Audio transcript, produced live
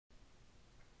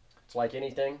It's like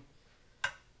anything,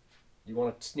 you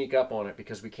want to sneak up on it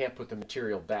because we can't put the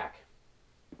material back.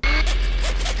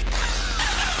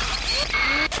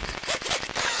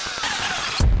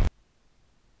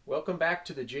 Welcome back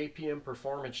to the JPM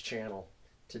Performance channel.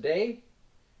 Today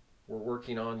we're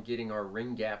working on getting our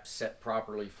ring gap set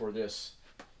properly for this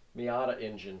Miata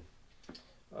engine.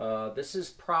 This is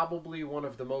probably one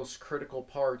of the most critical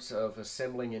parts of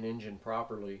assembling an engine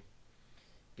properly,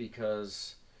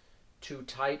 because too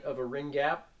tight of a ring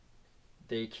gap,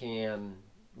 they can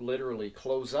literally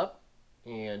close up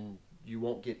and you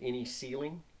won't get any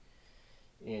sealing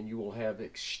and you will have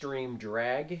extreme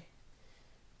drag.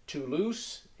 Too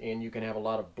loose and you can have a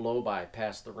lot of blow by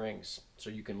past the rings, so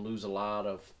you can lose a lot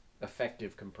of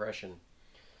effective compression.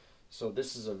 So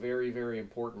this is a very, very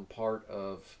important part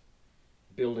of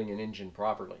building an engine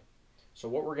properly. So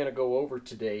what we're going to go over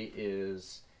today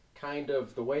is kind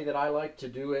of the way that I like to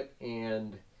do it,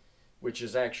 and which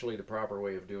is actually the proper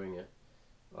way of doing it.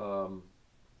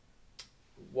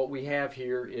 What we have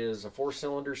here is a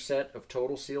 4-cylinder set of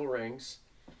total seal rings.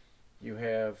 You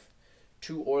have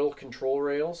 2 oil control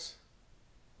rails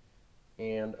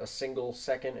and a single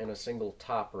second and a single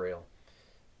top rail.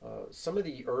 Some of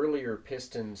the earlier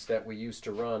pistons that we used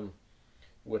to run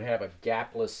would have a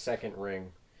gapless second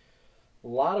ring. A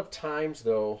lot of times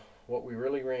though, what we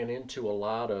really ran into a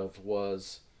lot of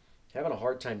was having a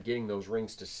hard time getting those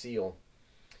rings to seal.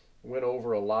 We went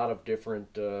over a lot of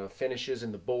different finishes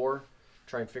in the bore,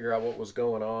 trying to figure out what was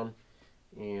going on,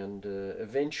 and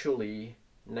eventually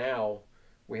now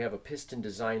we have a piston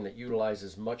design that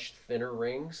utilizes much thinner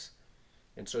rings,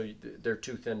 and so they're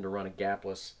too thin to run a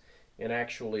gapless. And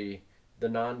actually the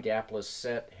non-gapless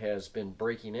set has been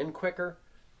breaking in quicker,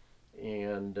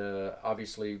 and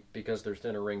obviously because they're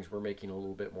thinner rings, we're making a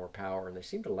little bit more power, and they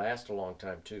seem to last a long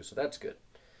time too, so that's good.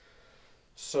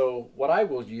 So what I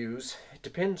will use, it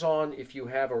depends on if you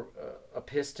have a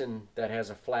piston that has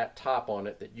a flat top on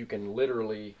it that you can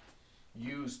literally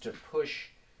use to push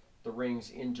the rings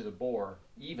into the bore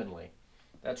evenly.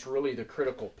 That's really the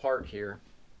critical part here.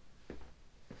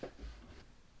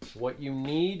 What you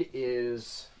need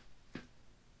is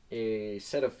a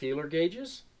set of feeler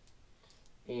gauges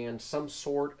and some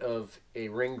sort of a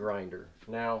ring grinder.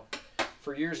 Now,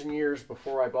 for years and years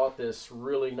before I bought this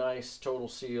really nice Total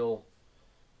Seal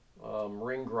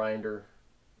ring grinder,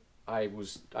 I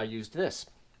used this,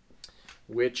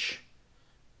 which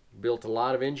built a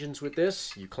lot of engines with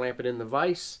this. You clamp it in the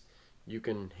vise, you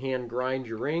can hand grind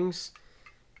your rings.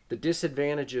 The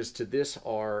disadvantages to this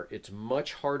are it's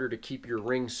much harder to keep your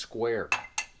rings square.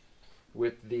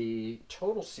 With the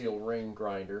Total Seal ring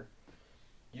grinder,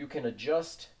 you can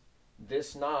adjust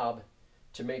this knob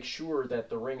to make sure that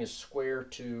the ring is square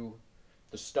to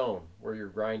the stone where you're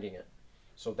grinding it.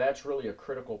 So that's really a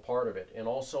critical part of it. And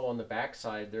also on the back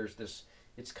side, there's this,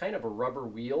 it's kind of a rubber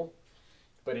wheel,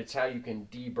 but it's how you can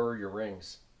deburr your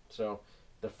rings. So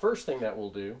the first thing that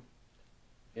we'll do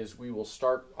is we will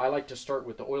start, I like to start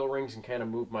with the oil rings and kind of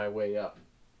move my way up.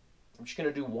 I'm just going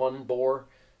to do one bore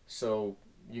so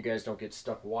you guys don't get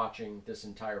stuck watching this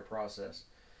entire process.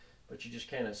 But you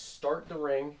just kind of start the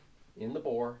ring in the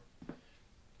bore,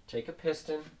 take a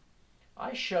piston.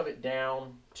 I shove it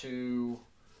down to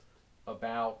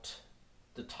about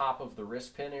the top of the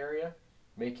wrist pin area,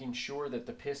 making sure that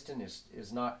the piston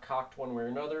is not cocked one way or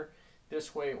another,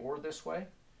 this way or this way.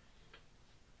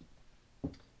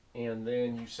 And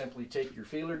then you simply take your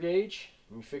feeler gauge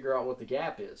and you figure out what the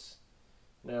gap is.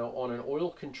 Now on an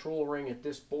oil control ring at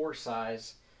this bore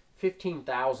size, 15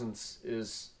 thousandths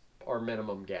is our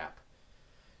minimum gap.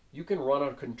 You can run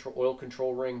an oil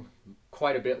control ring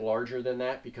quite a bit larger than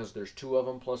that because there's 2 of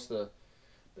them plus the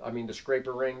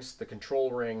scraper rings. The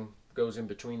control ring goes in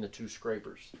between the 2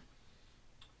 scrapers.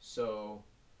 So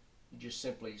you just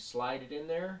simply slide it in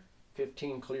there.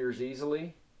 15 clears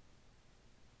easily.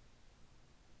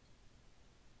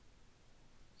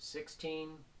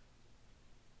 16,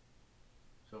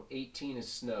 so 18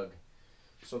 is snug.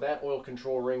 So that oil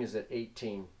control ring is at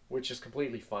 18, which is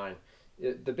completely fine.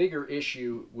 The bigger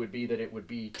issue would be that it would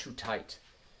be too tight,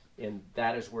 and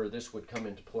that is where this would come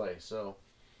into play. So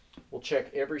we'll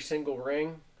check every single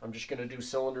ring. I'm just going to do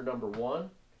cylinder number 1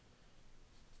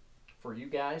 for you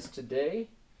guys today.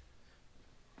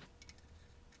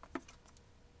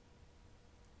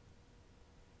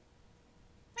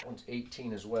 That one's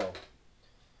 18 as well.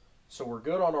 So we're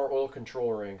good on our oil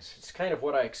control rings. It's kind of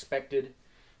what I expected.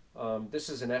 This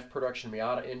is an F production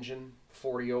Miata engine,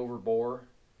 40 over bore,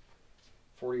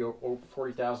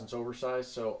 40 thousandths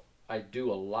oversized. So I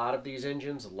do a lot of these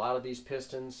engines, a lot of these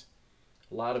pistons,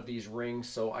 a lot of these rings.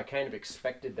 So I kind of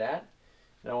expected that.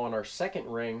 Now on our second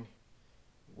ring,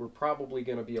 we're probably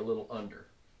going to be a little under.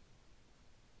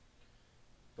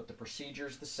 But the procedure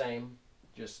is the same.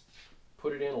 Just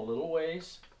put it in a little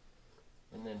ways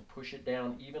and then push it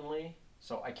down evenly.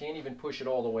 So I can't even push it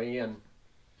all the way in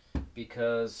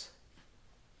because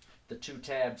the two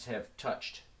tabs have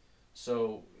touched.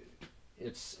 So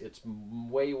it's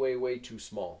way too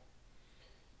small.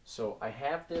 So I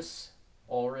have this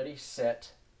already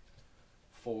set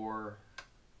for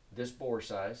this bore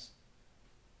size.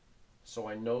 So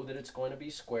I know that it's going to be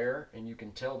square, and you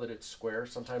can tell that it's square.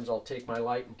 Sometimes I'll take my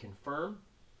light and confirm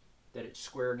that it's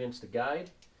square against the guide.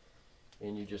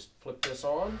 And you just flip this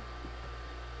on.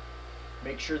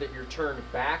 Make sure that you're turned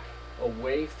back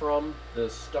away from the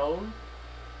stone.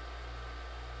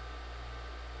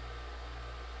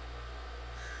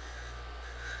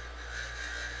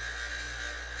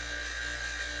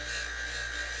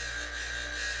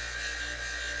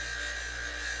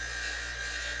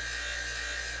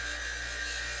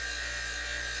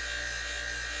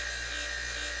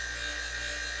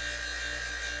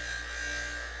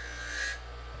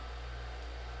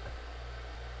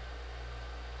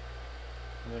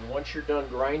 And then once you're done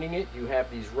grinding it, you have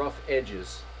these rough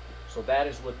edges. So that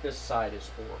is what this side is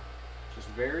for. Just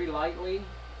very lightly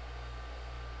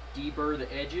deburr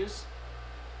the edges.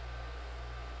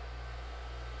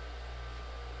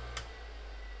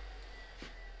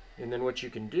 And then what you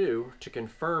can do to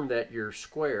confirm that you're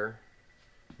square,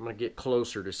 I'm going to get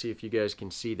closer to see if you guys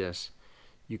can see this.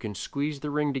 You can squeeze the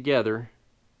ring together,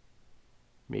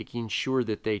 making sure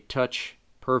that they touch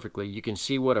perfectly. You can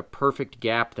see what a perfect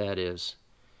gap that is.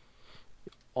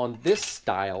 On this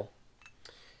style,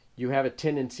 you have a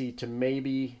tendency to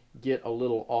maybe get a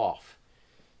little off.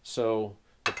 So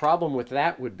the problem with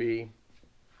that would be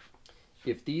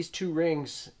if these two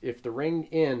rings, if the ring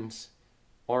ends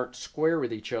aren't square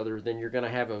with each other, then you're going to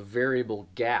have a variable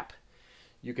gap.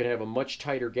 You could have a much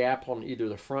tighter gap on either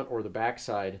the front or the back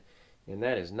side, and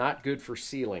that is not good for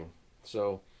sealing.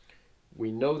 So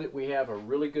we know that we have a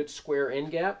really good square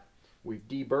end gap. We've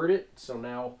deburred it, so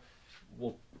now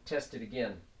we'll test it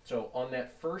again. So on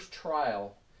that first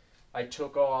trial, I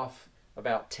took off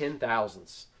about 10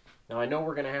 thousandths. Now I know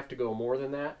we're going to have to go more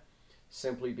than that,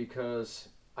 simply because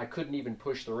I couldn't even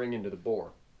push the ring into the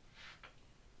bore.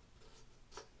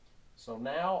 So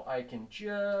now I can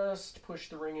just push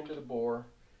the ring into the bore.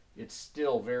 It's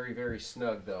still very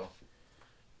snug though.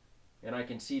 And I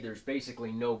can see there's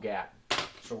basically no gap.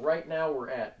 So right now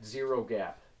we're at 0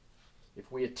 gap.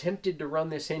 If we attempted to run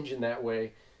this engine that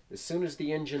way, as soon as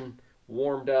the engine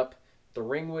warmed up, the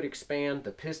ring would expand,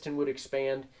 the piston would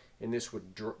expand, and this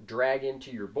would drag into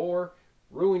your bore,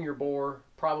 ruin your bore,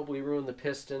 probably ruin the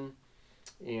piston,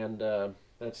 and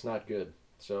that's not good.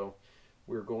 So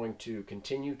we're going to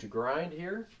continue to grind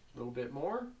here a little bit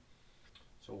more.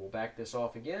 So we'll back this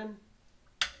off again.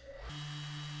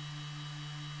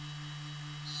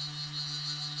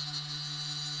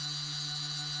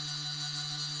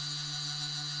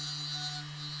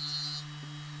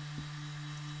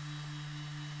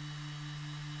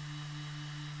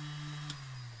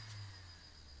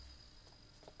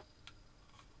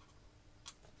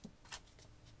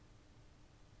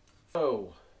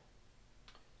 So,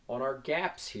 on our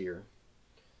gaps here,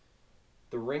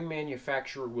 the ring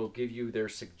manufacturer will give you their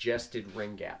suggested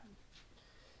ring gap.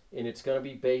 And it's going to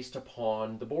be based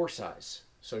upon the bore size.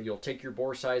 So you'll take your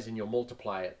bore size and you'll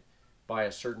multiply it by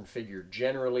a certain figure.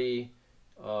 Generally,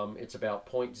 it's about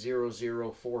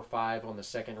 0.0045 on the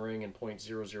second ring and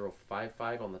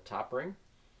 0.0055 on the top ring.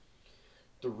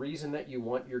 The reason that you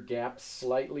want your gap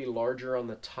slightly larger on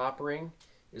the top ring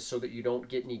is so that you don't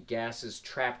get any gases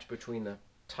trapped between the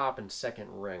top and second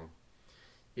ring.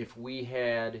 If we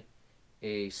had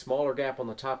a smaller gap on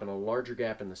the top and a larger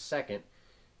gap in the second,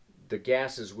 the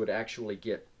gases would actually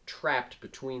get trapped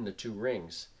between the two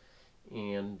rings.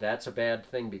 And that's a bad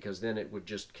thing, because then it would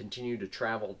just continue to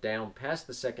travel down past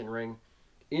the second ring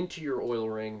into your oil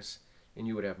rings, and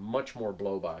you would have much more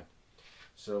blow-by.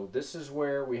 So this is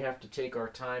where we have to take our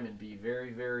time and be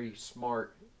very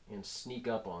smart and sneak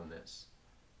up on this.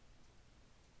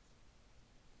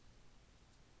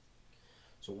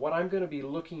 So what I'm going to be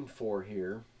looking for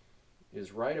here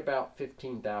is right about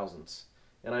 15 thousandths.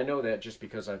 And I know that just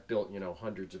because I've built,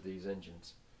 hundreds of these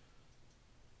engines.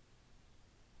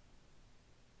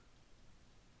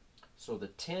 So the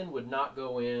 10 would not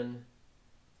go in.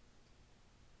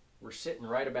 We're sitting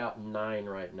right about 9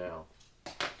 right now.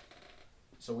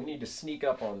 So we need to sneak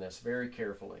up on this very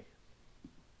carefully.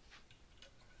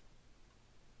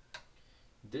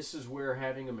 This is where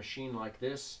having a machine like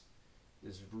this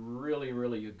is really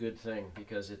a good thing,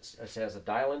 because it has a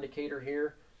dial indicator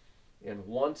here, and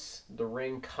once the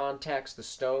ring contacts the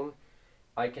stone,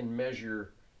 I can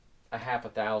measure a half a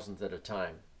thousandth at a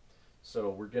time. So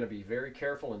we're going to be very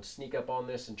careful and sneak up on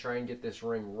this and try and get this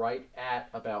ring right at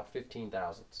about 15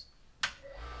 thousandths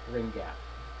ring gap.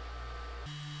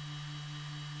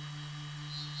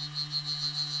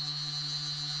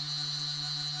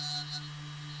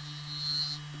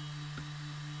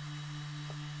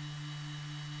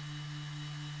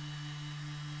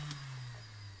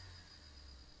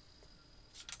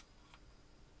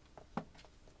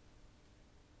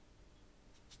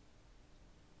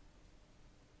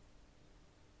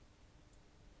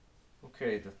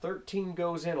 Okay, the 13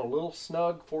 goes in a little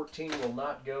snug, 14 will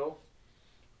not go.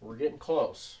 We're getting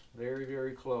close, very,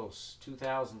 very close. 2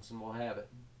 thousandths and we'll have it.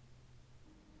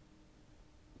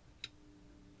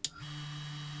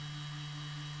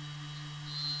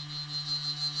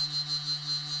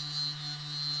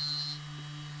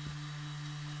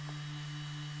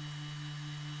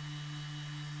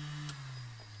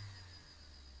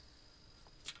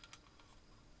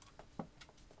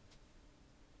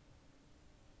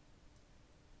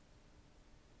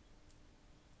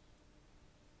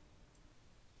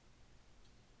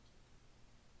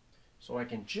 So I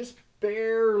can just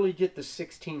barely get the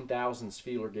 16 thousandths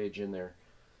feeler gauge in there.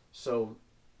 So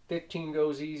 15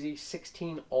 goes easy,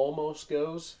 16 almost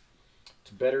goes.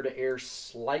 It's better to air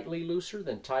slightly looser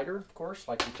than tighter, of course,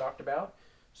 like we talked about.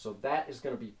 So that is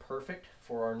going to be perfect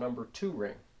for our number 2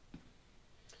 ring.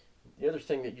 The other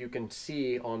thing that you can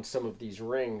see on some of these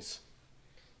rings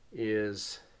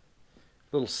is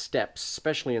little steps,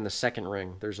 especially in the second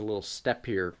ring. There's a little step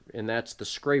here, and that's the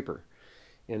scraper.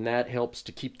 And that helps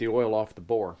to keep the oil off the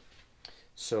bore.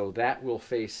 So that will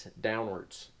face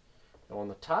downwards. Now on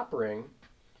the top ring,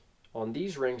 on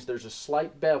these rings, there's a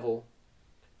slight bevel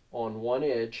on one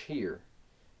edge here.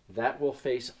 That will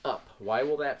face up. Why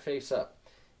will that face up?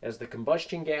 As the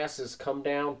combustion gases come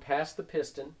down past the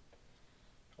piston,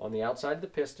 on the outside of the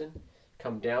piston,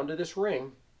 come down to this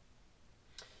ring,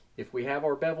 if we have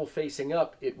our bevel facing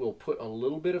up, it will put a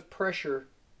little bit of pressure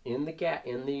in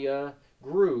the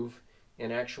groove,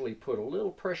 and actually put a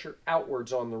little pressure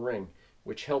outwards on the ring,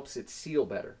 which helps it seal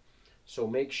better. So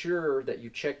make sure that you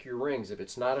check your rings. If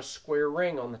it's not a square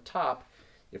ring on the top,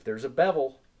 if there's a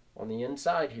bevel on the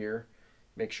inside here,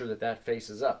 make sure that that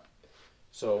faces up.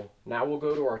 So now we'll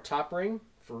go to our top ring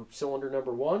for cylinder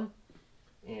number 1,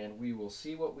 and we will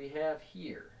see what we have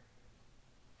here.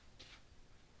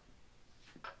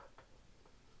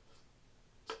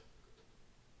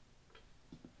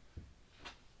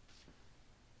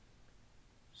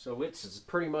 So it's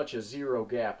pretty much a 0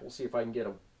 gap. We'll see if I can get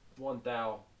a 1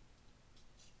 thou.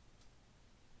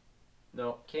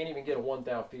 No, can't even get a 1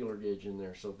 thou feeler gauge in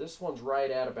there. So this one's right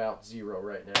at about 0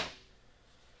 right now.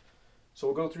 So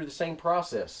we'll go through the same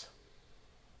process.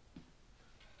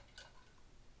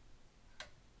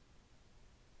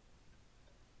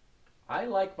 I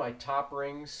like my top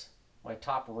rings, my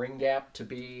top ring gap to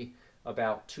be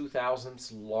about 2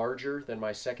 thousandths larger than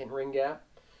my second ring gap.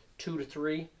 2 to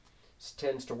 3.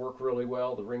 Tends to work really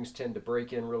well. The rings tend to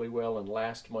break in really well and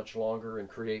last much longer and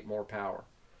create more power.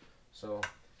 So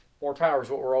more power is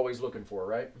what we're always looking for,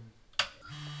 right?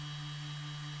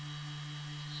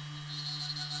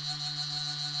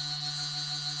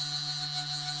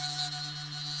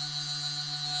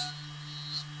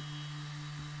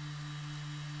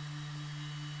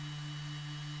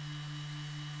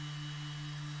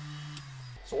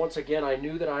 So once again, I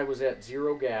knew that I was at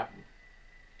 0 gap,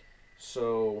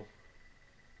 so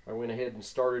I went ahead and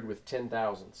started with 10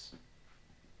 thousandths.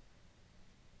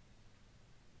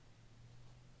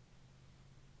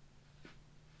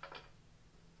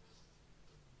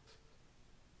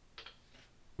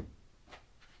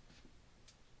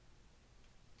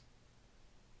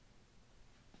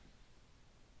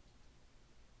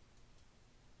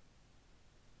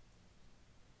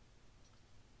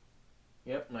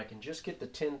 Yep, and I can just get the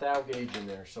 10 thou gauge in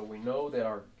there, so we know that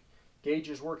our gauge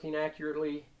is working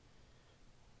accurately,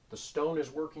 the stone is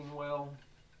working well.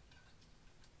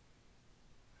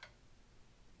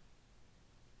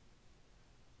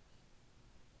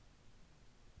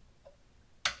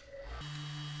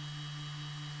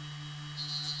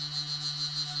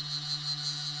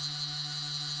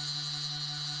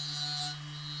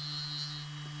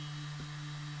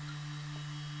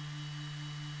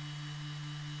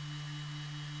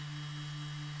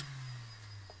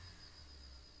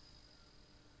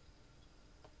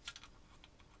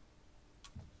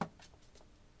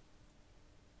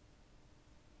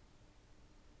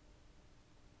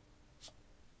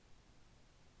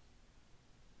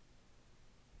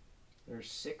 There's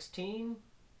 16.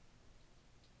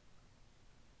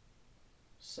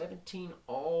 17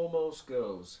 almost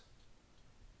goes.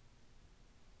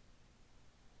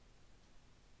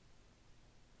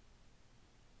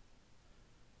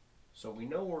 So we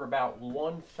know we're about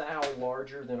 1 thou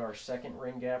larger than our second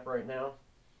ring gap right now.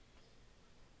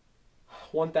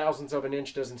 1/1000th of an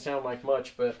inch doesn't sound like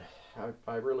much, but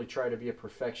I really try to be a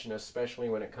perfectionist, especially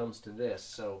when it comes to this.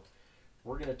 So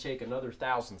we're going to take another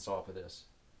thousandths off of this.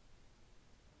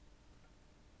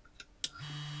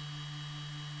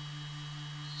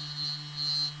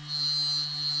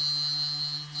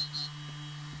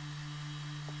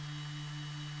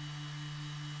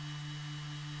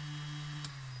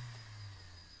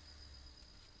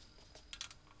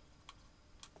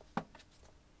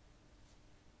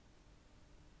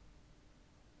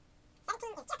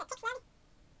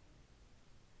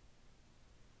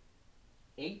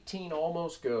 $18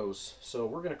 almost goes, so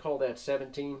we're going to call that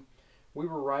 17. We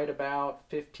were right about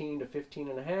 15 to 15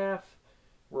 and a half.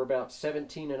 We're about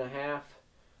 17 and a half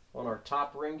on our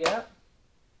top ring gap.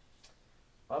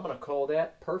 I'm going to call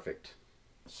that perfect.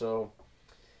 So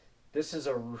this is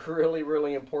a really,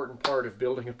 really important part of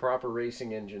building a proper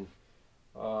racing engine.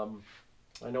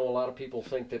 I know a lot of people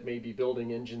think that maybe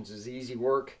building engines is easy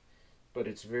work, but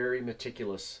it's very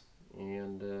meticulous,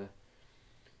 and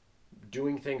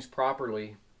doing things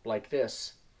properly like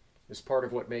this is part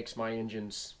of what makes my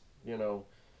engines, you know,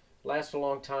 last a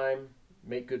long time,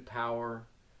 make good power,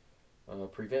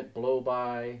 prevent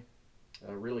blow-by,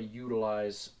 really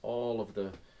utilize all of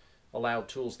the allowed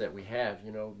tools that we have.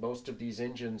 You know, most of these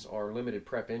engines are limited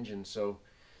prep engines, so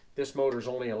this motor's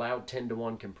only allowed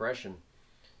 10-to-1 compression.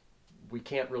 We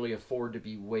can't really afford to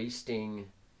be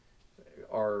wasting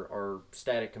our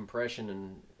static compression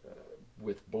and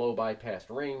with blow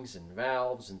bypassed rings and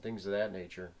valves and things of that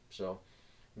nature. So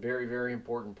very, very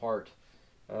important part.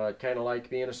 Kind of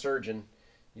like being a surgeon,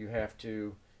 you have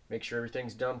to make sure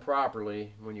everything's done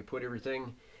properly. When you put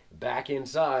everything back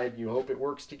inside, you hope it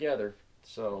works together.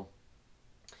 So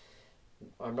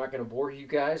I'm not going to bore you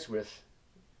guys with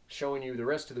showing you the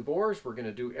rest of the bores. We're going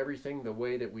to do everything the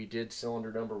way that we did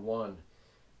cylinder number 1.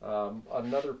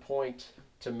 Another point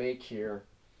to make here,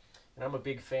 and I'm a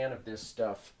big fan of this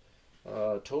stuff,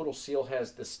 Total Seal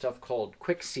has this stuff called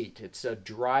Quick Seat. It's a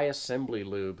dry assembly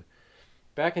lube.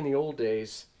 Back in the old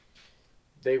days,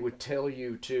 they would tell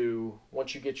you to,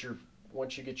 once you get your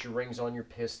rings on your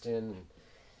piston,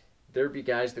 there'd be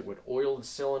guys that would oil the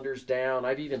cylinders down.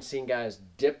 I've even seen guys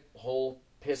dip whole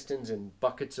pistons in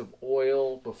buckets of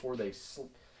oil before they,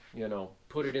 you know,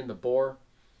 put it in the bore.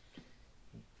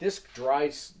 This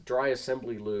dry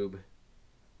assembly lube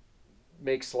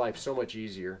makes life so much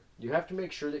easier. You have to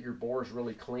make sure that your bore is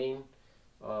really clean,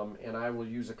 and I will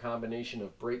use a combination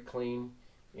of brake clean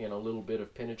and a little bit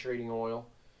of penetrating oil,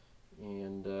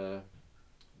 and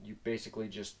you basically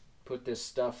just put this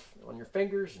stuff on your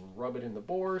fingers and rub it in the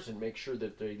bores and make sure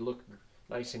that they look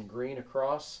nice and green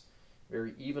across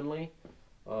very evenly.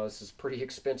 This is pretty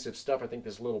expensive stuff. I think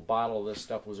this little bottle of this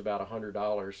stuff was about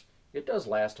 $100. It does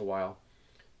last a while,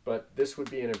 but this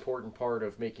would be an important part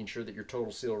of making sure that your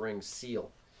Total Seal rings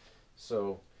seal.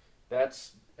 So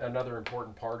that's another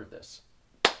important part of this.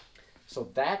 So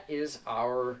that is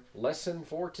our lesson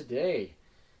for today.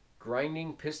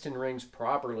 Grinding piston rings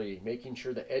properly, making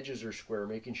sure the edges are square,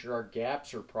 making sure our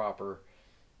gaps are proper,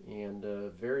 and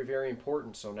very, very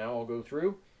important. So now I'll go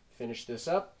through, finish this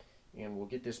up, and we'll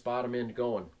get this bottom end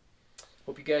going.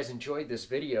 Hope you guys enjoyed this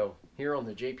video here on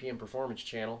the JPM Performance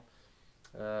channel.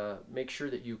 Make sure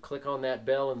that you click on that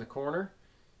bell in the corner,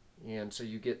 and so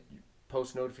you get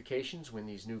post notifications when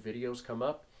these new videos come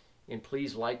up. And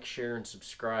please like, share, and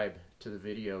subscribe to the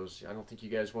videos. I don't think you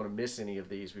guys want to miss any of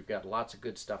these. We've got lots of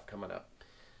good stuff coming up.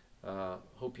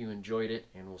 Hope you enjoyed it,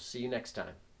 and we'll see you next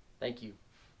time. Thank you.